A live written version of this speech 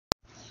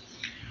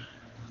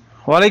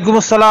ওয়ালাইকুম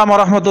আসসালাম ওয়া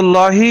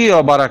রাহমাতুল্লাহি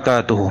ওয়া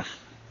বারাকাতুহু।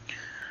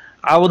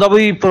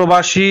 আবুধাবি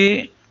প্রবাসী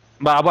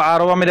বা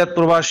আরব আমিরাত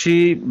প্রবাসী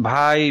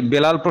ভাই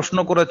বেলাল প্রশ্ন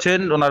করেছেন,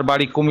 ওনার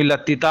বাড়ি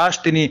কুমিল্লার তিতাস।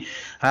 তিনি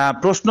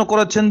প্রশ্ন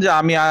করেছেন যে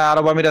আমি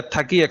আরব আমিরাত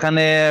থাকি,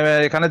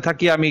 এখানে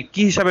থাকি, আমি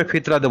কি হিসাবে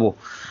ফিতরা দেব?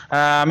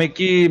 আমি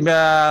কি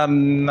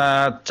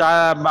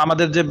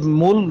আমাদের যে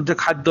মূল যে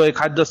খাদ্য, এই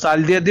খাদ্য চাল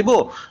দিয়ে দিব,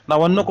 না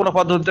অন্য কোনো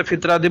পদ্ধতিতে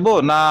ফিতরা দিব,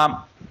 না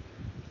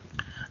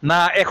না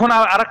এখন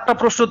আরেকটা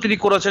প্রশ্ন তিনি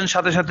করেছেন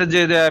সাথে সাথে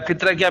যে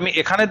ফিতরা কি আমি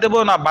এখানে দেব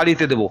না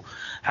বাড়িতে দেব?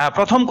 হ্যাঁ,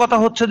 প্রথম কথা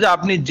হচ্ছে যে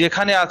আপনি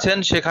যেখানে আছেন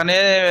সেখানে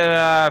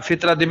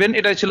ফিতরা দিবেন,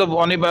 এটাই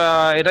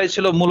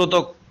ছিল মূলত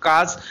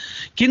কাজ।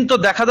 কিন্তু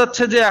দেখা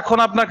যাচ্ছে যে এখন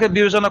আপনাকে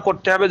বিবেচনা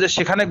করতে হবে যে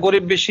সেখানে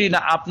গরিব বেশি না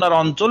আপনার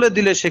অঞ্চলে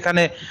দিলে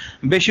সেখানে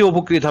বেশি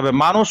উপকৃত হবে,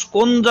 মানুষ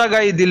কোন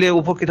জায়গায় দিলে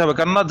উপকৃত হবে।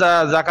 কেননা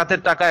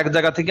জাকাতের টাকা এক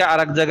জায়গা থেকে আর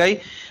এক জায়গায়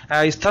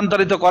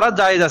স্থানান্তরিত করা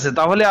জায়েজ আছে।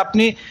 তাহলে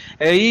আপনি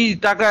এই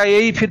টাকা,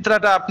 এই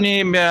ফিতরাটা আপনি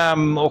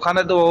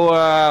ওখানে তো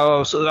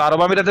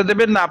আরব আমিরাতে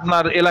দেবেন না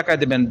আপনার এলাকায়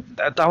দেবেন?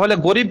 তাহলে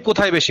গরিব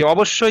কোথায় বেশি?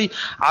 অবশ্যই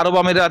আরব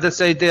আমিরাতের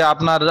চাইতে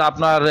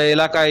আপনার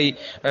এলাকায়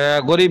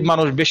গরিব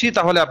মানুষ বেশি।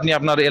 তাহলে আপনি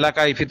আপনার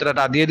এলাকায়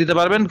ফিতরাটা দিয়ে দিতে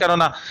পারবেন,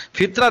 কেননা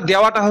ফিতরা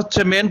দেওয়াটা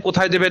হচ্ছে মেন,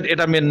 কোথায় দেবেন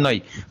এটা মেন নয়।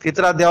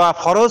 ফিতরা দেওয়া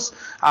ফরজ।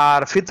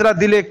 আর ফিতরা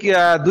দিলে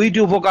দুইটি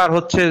উপকার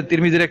হচ্ছে।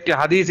 তিরমিজির একটি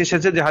হাদিস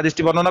এসেছে, যে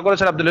হাদিসটি বর্ণনা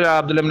করেছেন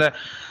আব্দুল্লাহ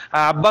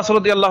আব্বাস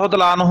রাদিয়াল্লাহু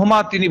তাআলা আনহুমা।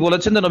 তিনি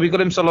বলেছেন যে নবী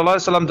করিম সাল্লাল্লাহু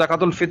আলাইহি ওয়াসাল্লাম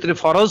যাকাতুল ফিতর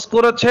ফরজ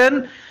করেছেন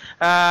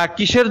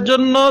কিসের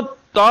জন্য?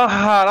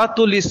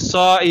 তাহারাতুল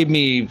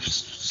লিস-সাইমি,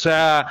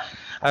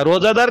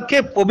 রোজাদারকে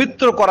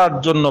পবিত্র করার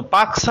জন্য,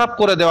 পাক সাফ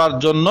করে দেওয়ার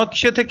জন্য।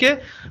 কিসে থেকে?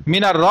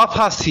 মিনার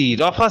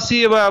রফাসি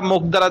বা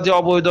মুখ দ্বারা যে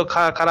অবৈধ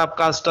খারাপ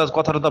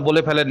কথাটা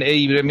বলে ফেলেন, এই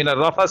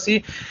মিনার রফাসি,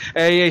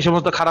 এই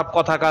সমস্ত খারাপ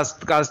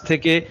কাজ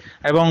থেকে,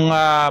 এবং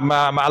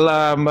আল্লাহ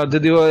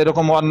যদিও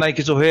এরকম অন্যায়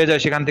কিছু হয়ে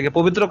যায় সেখান থেকে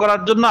পবিত্র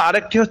করার জন্য।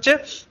 আরেকটি হচ্ছে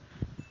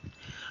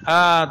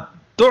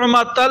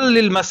তুমাতাল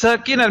লিল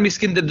মাসাকিন, আর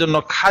মিসকিনদের জন্য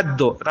খাদ্য।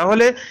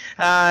 তাহলে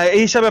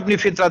এই হিসাবে আপনি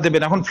ফিতরা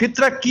দেবেন। এখন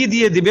ফিতরা কি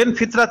দিয়ে দিবেন?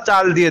 ফিতরা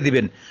চাল দিয়ে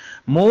দিবেন,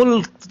 মূল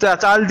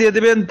চাল দিয়ে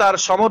দিবেন। তার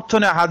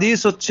সমর্থনে হাদিস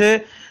হচ্ছে,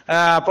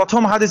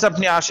 প্রথম হাদিস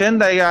আপনি আসেন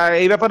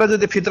এই ব্যাপারে,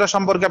 যদি ফিতরা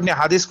সম্পর্কে আপনি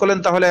হাদিস খোলেন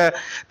তাহলে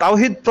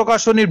তাওহীদ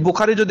প্রকাশনীর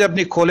বুখারী যদি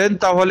আপনি খোলেন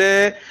তাহলে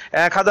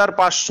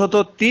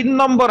 1503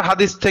 নম্বর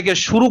হাদিস থেকে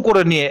শুরু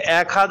করে নিয়ে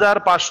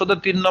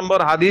 1503 নম্বর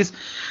হাদিস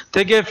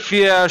থেকে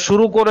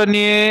শুরু করে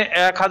নিয়ে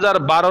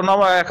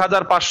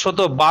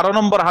 1512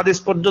 নম্বর হাদিস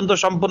পর্যন্ত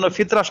সম্পূর্ণ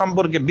ফিতরা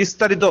সম্পর্কে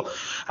বিস্তারিত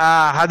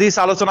হাদিস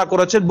আলোচনা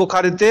করেছেন।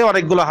 বুখারীতে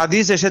অনেকগুলো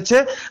হাদিস এসেছে,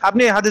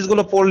 আপনি এই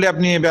হাদিসগুলো পড়লে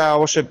আপনি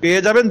অবশ্যই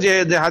পেয়ে যাবেন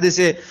যে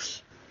হাদিসে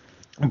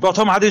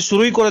প্রথম হাদিস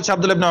শুরুই করেছে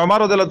আব্দুল্লাহ ইবনে ওমর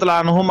রাদিয়াল্লাহু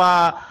তাআলা আনহুমা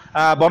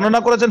বর্ণনা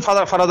করেছেন,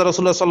 ফারাদা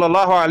রাসূলুল্লাহ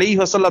সাল্লাল্লাহু আলাইহি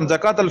ওয়াসাল্লাম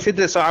যাকাতুল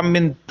ফিতর সাআম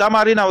মিন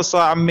তামারিন আও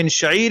সাআম মিন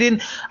শাঈরিন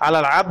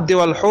আলাল আবদি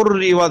ওয়াল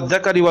হুররি ওয়াল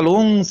যাকারি ওয়াল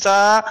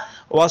উনসা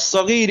ওয়াস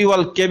সাগীরি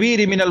ওয়াল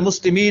কাবীরি মিনাল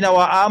মুসলিমিন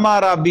ওয়া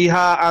আমারা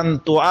বিহা আন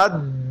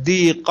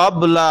তুআদ্দি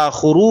ক্বাবলা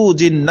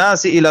খুরুজিন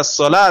নাসি ইলা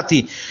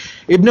সলাতি।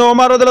 ইবনে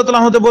ওমর রাদিয়াল্লাহু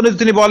তাআলা হতে বর্ণিত,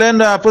 তিনি বলেন,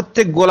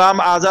 প্রত্যেক গোলাম,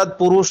 আজাদ,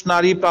 পুরুষ,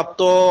 নারী,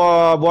 প্রাপ্ত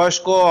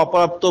বয়স্ক,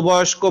 অপ্রাপ্ত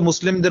বয়স্ক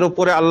মুসলিমদের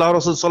উপরে আল্লাহ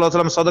রাসূল সাল্লাল্লাহু আলাইহি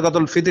ওয়াসাল্লাম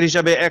সাদাকাতুল ফিতর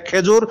হিসাবে এক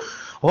খেজুর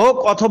হোক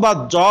অথবা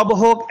জব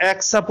হোক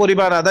একসা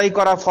পরিমাণ আদায়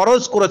করা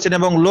ফরজ করেছেন,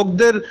 এবং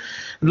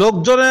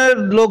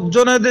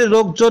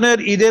লোকজনের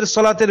ঈদের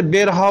সালাতের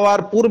বের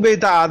হওয়ার পূর্বেই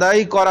তা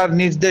আদায় করার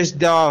নির্দেশ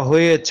দেওয়া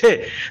হয়েছে।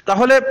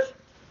 তাহলে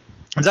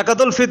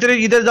যাকাতুল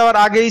ফিতরের ঈদের যাওয়ার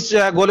আগেই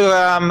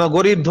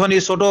গরিব ধনী,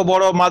 ছোট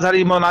বড়,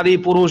 মাঝারি, নারী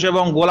পুরুষ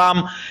এবং গোলাম,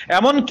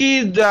 এমনকি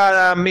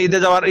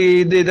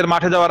ঈদের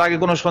মাঠে যাওয়ার আগে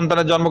কোনো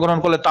সন্তানের জন্মগ্রহণ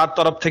করলে তার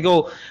তরফ থেকেও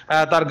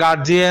তার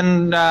গার্জিয়ান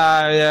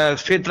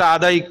ফিতরা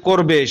আদায়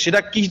করবে। সেটা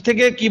কি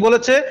থেকে কি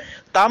বলেছে?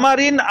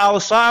 তামারিন আও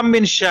সাআম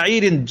মিন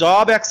শাঈরিন,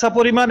 জব একসা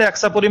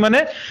পরিমাণে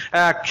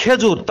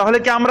খেজুর। তাহলে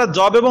কি আমরা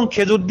জব এবং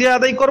খেজুর দিয়ে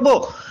আদায় করব?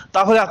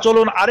 তাহলে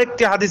চলুন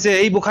আরেকটি হাদিসে,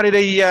 এই বুখারীর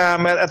এই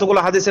এতগুলো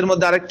হাদিসের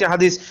মধ্যে আরেকটি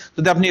হাদিস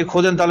যদি আপনি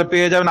খোঁজেন তাহলে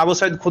পেয়ে যাবেন। আবু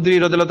সাঈদ খুদরি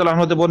রাদিয়াল্লাহু তাআলা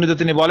আনহু বর্ণিত,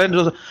 তিনি বলেন,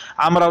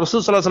 আমরা রাসূল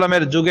সাল্লাল্লাহু আলাইহি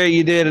ওয়াসাল্লামের যুগে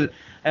ঈদের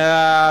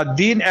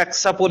দিন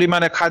একসা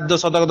পরিমাণে খাদ্য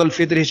সাদাকাতুল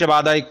ফিতর হিসেবে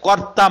আদায়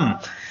করতাম।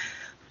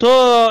 তো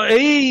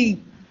এই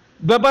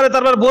ব্যাপারে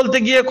তারপর বলতে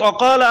গিয়ে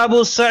ওয়াকাল আবু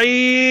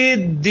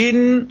সাঈদ দিন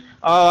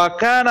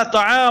কানা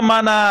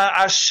তাআমানা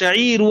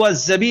আশ-শাঈর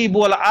ওয়াজ-যাবিব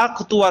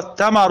ওয়াল-আকত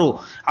ওয়াত-তামারু।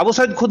 আবু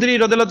সাঈদ খুদরি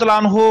রাদিয়াল্লাহু তাআলা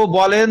আনহু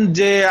বলেন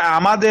যে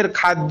আমাদের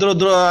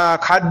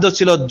খাদ্য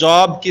ছিল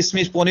জব,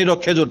 কিশমিশ, পনির ও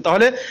খেজুর।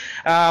 তাহলে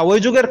ওই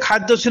যুগের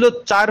খাদ্য ছিল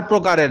 4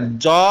 প্রকারের,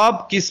 জব,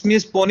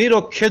 কিশমিশ, পনির ও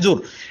খেজুর।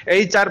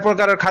 এই 4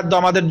 প্রকারের খাদ্য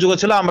আমাদের যুগে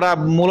ছিল। আমরা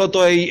মূলত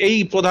এই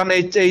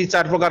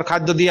 4 প্রকার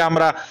খাদ্য দিয়ে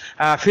আমরা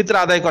ফিতরা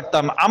আদায়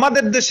করতাম।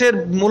 আমাদের দেশের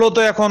মূলত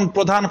এখন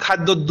প্রধান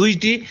খাদ্য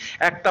 2টি,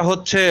 একটা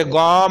হচ্ছে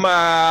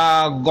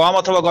গম গম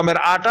অথবা গমের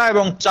আটা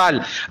এবং চাল,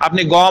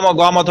 আপনি গম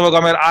অথবা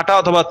গমের আটা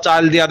অথবা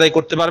চাল দিয়ে আদায়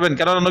করতে পারবেন।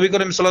 কেননা নবী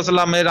করিম সাল্লাল্লাহু আলাইহি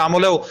ওয়াসাল্লামের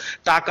আমলেও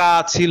টাকা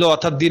ছিল,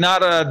 অর্থাৎ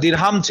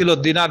দিরহাম ছিল,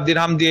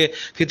 দিরহাম দিয়ে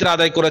ফিতরা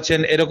আদায় করেছেন,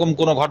 এরকম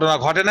কোনো ঘটনা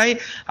ঘটে নাই।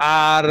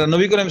 আর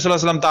নবী করিম সাল্লাল্লাহু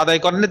আলাইহি ওয়াসাল্লাম তা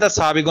আদায় করেননি, তার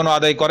সাহাবীগণও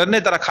আদায় করেননি,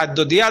 তারা খাদ্য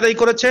দিয়ে আদায়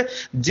করেছে।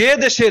 যে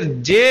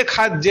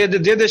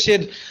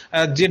দেশের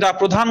যেটা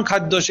প্রধান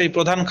খাদ্য, সেই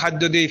প্রধান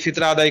খাদ্য দিয়ে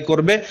ফিতরা আদায়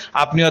করবে,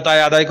 আপনিও তাই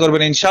আদায়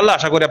করবেন ইনশাআল্লাহ।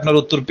 আশা করি আপনার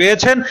উত্তর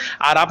পেয়েছেন।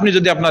 আর আপনি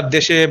যদি আপনার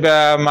দেশে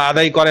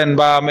আদায় করেন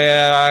বা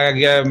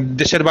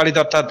দেশের বাড়িতে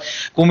অর্থাৎ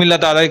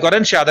কুমিল্লাতে আদায়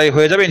করেন, সে আদায়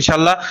হয়ে যাবে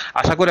ইনশাআল্লাহ।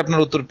 আশা করি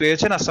আপনার উত্তর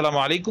পেয়েছেন। আসসালামু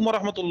আলাইকুম ওয়া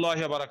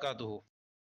রাহমাতুল্লাহি ওয়া বারাকাতুহু।